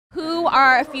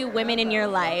are a few women in your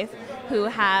life who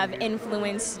have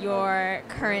influenced your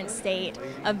current state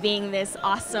of being this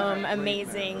awesome,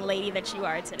 amazing lady that you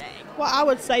are today? Well, I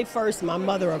would say first my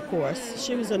mother, of course.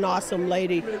 She was an awesome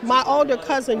lady. My older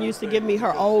cousin used to give me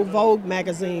her old Vogue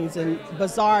magazines and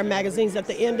Bazaar magazines at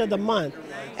the end of the month,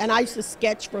 and I used to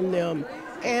sketch from them.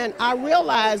 And I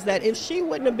realized that if she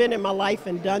wouldn't have been in my life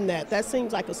and done that, that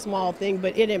seems like a small thing,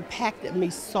 but it impacted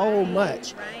me so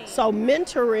much. So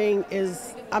mentoring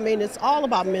is, I mean, it's all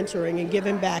about mentoring and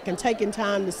giving back and taking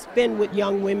time to spend with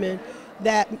young women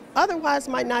that otherwise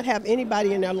might not have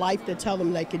anybody in their life to tell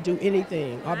them they could do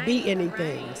anything or be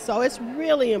anything. So it's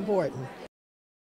really important.